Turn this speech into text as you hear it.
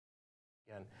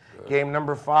Game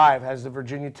number 5 has the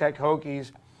Virginia Tech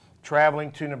Hokies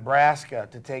traveling to Nebraska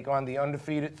to take on the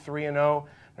undefeated 3-0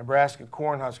 Nebraska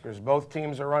Cornhuskers. Both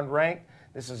teams are unranked.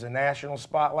 This is a national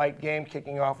spotlight game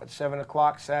kicking off at 7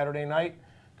 o'clock Saturday night.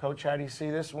 Coach, how do you see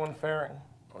this one faring?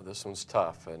 Well, this one's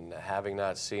tough, and having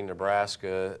not seen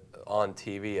Nebraska on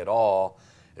TV at all,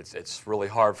 it's really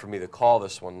hard for me to call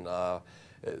this one.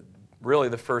 Really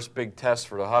the first big test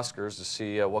for the Huskers to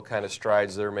see what kind of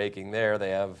strides they're making there.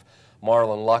 They have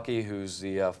Marlon Lucky, who's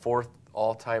the 4th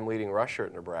all-time leading rusher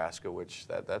at Nebraska, which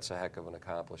that's a heck of an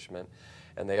accomplishment.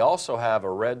 And they also have a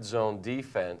red zone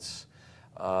defense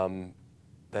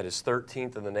that is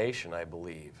 13th in the nation, I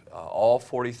believe. All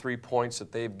 43 points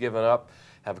that they've given up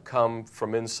have come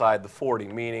from inside the 40,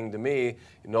 meaning to me,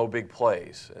 no big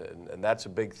plays. And that's a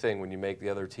big thing when you make the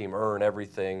other team earn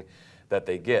everything that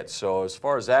they get. So as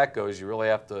far as that goes, you really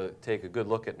have to take a good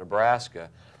look at Nebraska.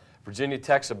 Virginia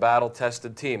Tech's a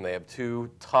battle-tested team. They have 2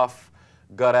 tough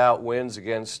gut-out wins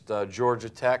against Georgia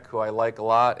Tech, who I like a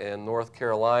lot, and North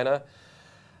Carolina.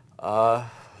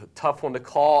 Tough one to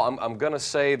call. I'm going to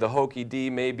say the Hokie D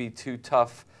may be too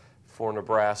tough for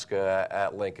Nebraska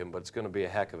at Lincoln, but it's going to be a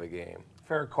heck of a game.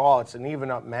 Fair call. It's an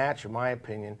even-up match, in my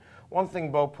opinion. One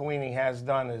thing Bo Pelini has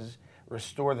done is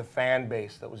restore the fan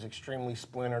base that was extremely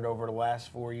splintered over the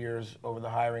last 4 years over the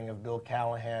hiring of Bill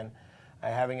Callahan.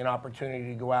 Having an opportunity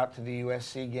to go out to the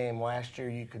USC game last year,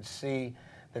 you could see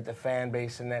that the fan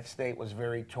base in that state was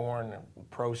very torn.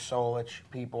 Pro-Solich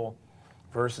people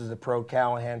versus the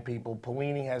pro-Callahan people.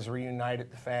 Pelini has reunited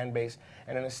the fan base.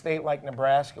 And in a state like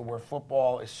Nebraska, where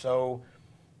football is so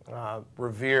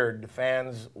revered, the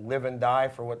fans live and die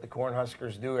for what the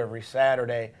Cornhuskers do every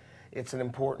Saturday, it's an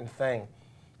important thing.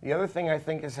 The other thing I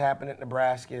think has happened at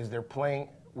Nebraska is they're playing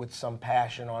with some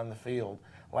passion on the field.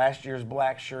 Last year's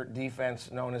black shirt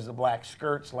defense, known as the Black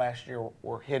Skirts, last year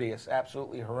were hideous,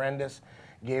 absolutely horrendous,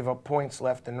 gave up points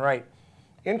left and right.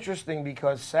 Interesting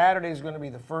because Saturday is going to be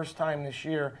the first time this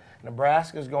year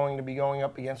Nebraska is going to be going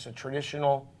up against a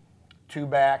traditional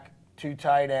 2-back,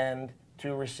 2-tight end,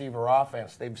 2-receiver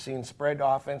offense. They've seen spread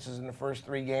offenses in the first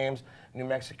 3 games, New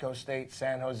Mexico State,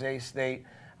 San Jose State.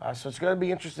 So it's going to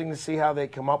be interesting to see how they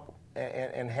come up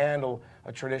and handle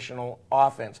a traditional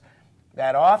offense.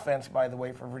 That offense, by the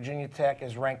way, for Virginia Tech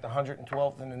is ranked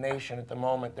 112th in the nation at the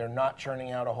moment. They're not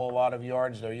churning out a whole lot of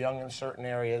yards. They're young in certain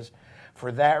areas.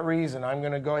 For that reason, I'm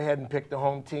going to go ahead and pick the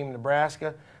home team,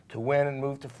 Nebraska, to win and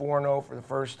move to 4-0 for the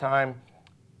first time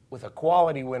with a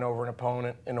quality win over an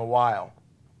opponent in a while.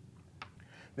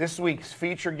 This week's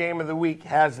feature game of the week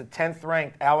has the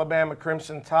 10th-ranked Alabama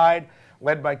Crimson Tide,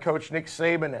 led by Coach Nick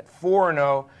Saban at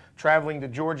 4-0, traveling to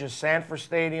Georgia's Sanford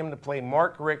Stadium to play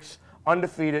Mark Richt's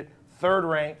undefeated,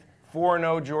 3rd-ranked,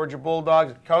 4-0 Georgia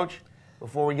Bulldogs. Coach,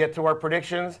 before we get to our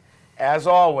predictions, as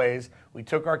always, we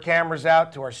took our cameras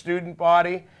out to our student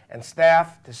body and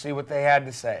staff to see what they had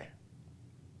to say.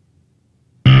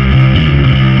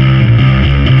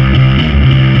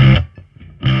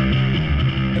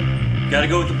 Got to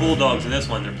go with the Bulldogs in this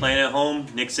one. They're playing at home.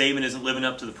 Nick Saban isn't living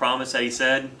up to the promise that he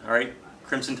said. All right,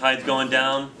 Crimson Tide's going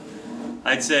down.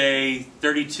 I'd say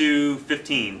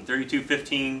 32-15.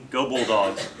 32-15, go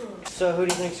Bulldogs. So who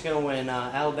do you think is going to win,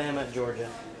 Alabama at Georgia?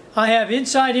 I have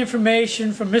inside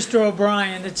information from Mr.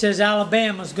 O'Brien that says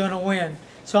Alabama's going to win.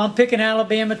 So I'm picking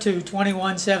Alabama too,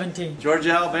 21-17.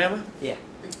 Georgia, Alabama? Yeah.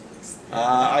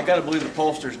 I got to believe the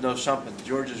pollsters know something.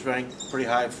 Georgia's ranked pretty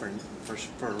high for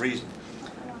a reason.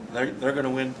 They're going to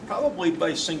win probably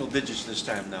by single digits this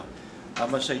time, though. I'm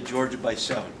going to say Georgia by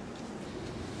 7.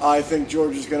 I think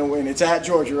Georgia's going to win. It's at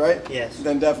Georgia, right? Yes.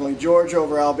 Then definitely Georgia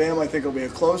over Alabama. I think it'll be a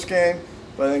close game,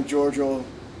 but I think Georgia will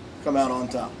come out on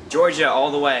top. Georgia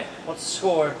all the way. What's the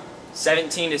score?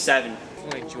 17-7. I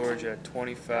think Georgia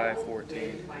 25-14. Who do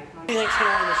you think's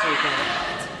going to win this weekend?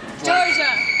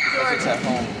 Georgia. Because it's at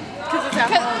home. Because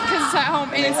it's at home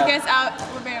and it's against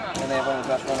Alabama. And they have one of the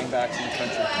best running backs in the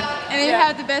country. And they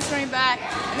have the best running back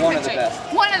in the One country. of the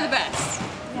best. One of the best.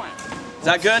 One. Is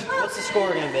that good? What's the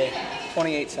score going to be?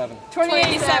 28-7.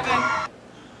 28-7.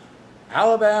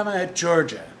 Alabama at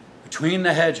Georgia. Between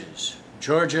the hedges.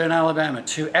 Georgia and Alabama,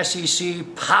 2 SEC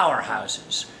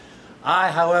powerhouses. I,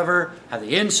 however, have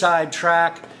the inside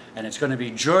track, and it's going to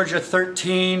be Georgia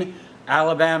 13,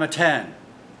 Alabama 10.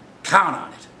 Count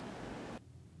on it.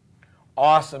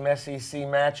 Awesome SEC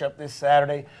matchup this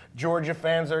Saturday. Georgia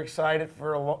fans are excited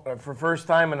for first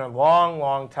time in a long,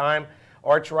 long time.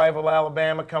 Arch rival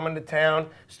Alabama coming to town.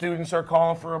 Students are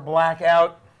calling for a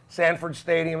blackout. Sanford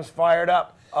Stadium's fired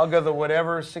up. I'll go the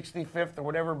whatever 65th or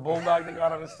whatever Bulldog they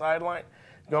got on the sideline.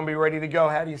 Going to be ready to go.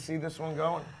 How do you see this one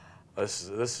going? This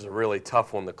is a really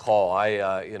tough one to call.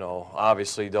 I, you know,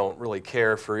 obviously don't really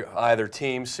care for either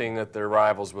team, seeing that they're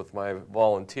rivals with my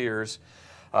Volunteers.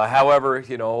 However,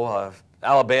 you know,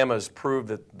 Alabama has proved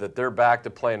that they're back to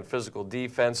playing physical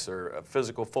defense. They're a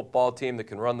physical football team that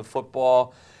can run the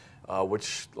football,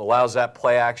 which allows that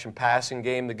play-action passing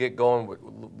game to get going.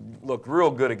 Looked real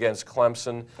good against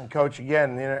Clemson. And Coach,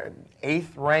 again, you know, 8th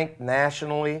ranked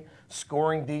nationally,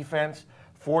 scoring defense,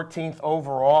 14th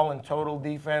overall in total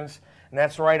defense, and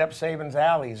that's right up Saban's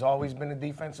alley. He's always been a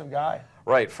defensive guy.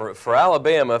 Right. For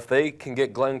Alabama, if they can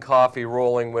get Glenn Coffey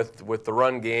rolling with the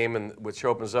run game, and which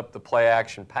opens up the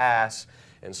play-action pass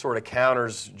and sort of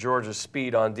counters Georgia's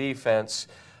speed on defense,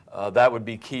 that would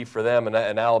be key for them, and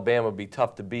Alabama would be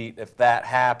tough to beat if that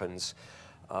happens.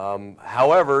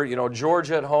 However, you know,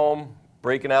 Georgia at home,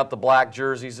 breaking out the black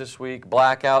jerseys this week,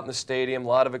 blackout in the stadium, a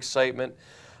lot of excitement.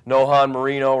 Nohan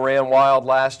Marino ran wild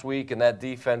last week, and that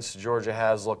defense Georgia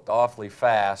has looked awfully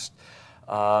fast.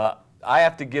 I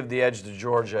have to give the edge to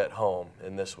Georgia at home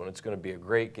in this one. It's going to be a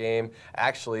great game.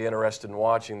 Actually interested in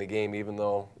watching the game, even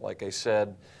though, like I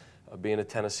said, being a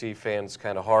Tennessee fan, it's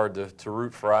kind of hard to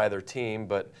root for either team.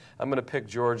 But I'm going to pick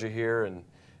Georgia here, and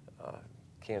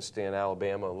can't stand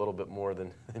Alabama a little bit more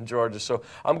than Georgia. So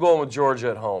I'm going with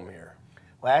Georgia at home here.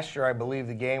 Last year, I believe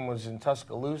the game was in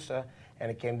Tuscaloosa, and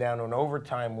it came down to an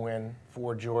overtime win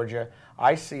for Georgia.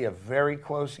 I see a very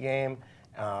close game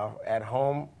at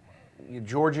home.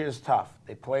 Georgia is tough.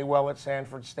 They play well at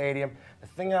Sanford Stadium. The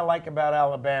thing I like about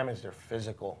Alabama is they're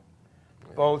physical.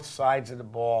 Both sides of the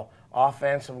ball.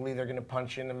 Offensively, they're going to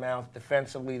punch you in the mouth.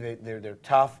 Defensively, they're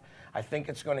tough. I think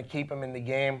it's going to keep them in the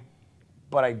game.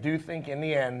 But I do think in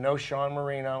the end, no Sean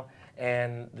Marino,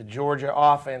 and the Georgia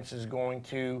offense is going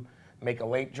to make a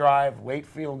late drive, late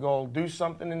field goal, do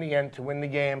something in the end to win the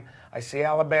game. I see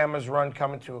Alabama's run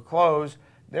coming to a close.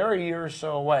 They're a year or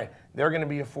so away. They're going to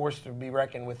be a force to be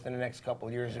reckoned with in the next couple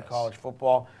of years in college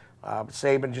football.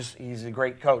 Saban, he's a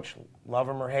great coach. Love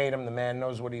him or hate him, the man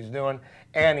knows what he's doing,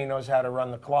 and he knows how to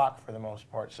run the clock for the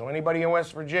most part. So anybody in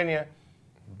West Virginia,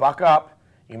 buck up.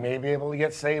 You may be able to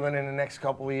get Saban in the next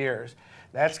couple of years.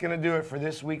 That's going to do it for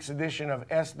this week's edition of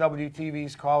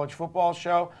SWTV's College Football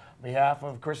Show. On behalf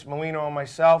of Chris Molino and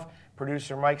myself,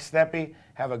 producer Mike Steppe,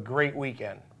 have a great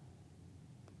weekend.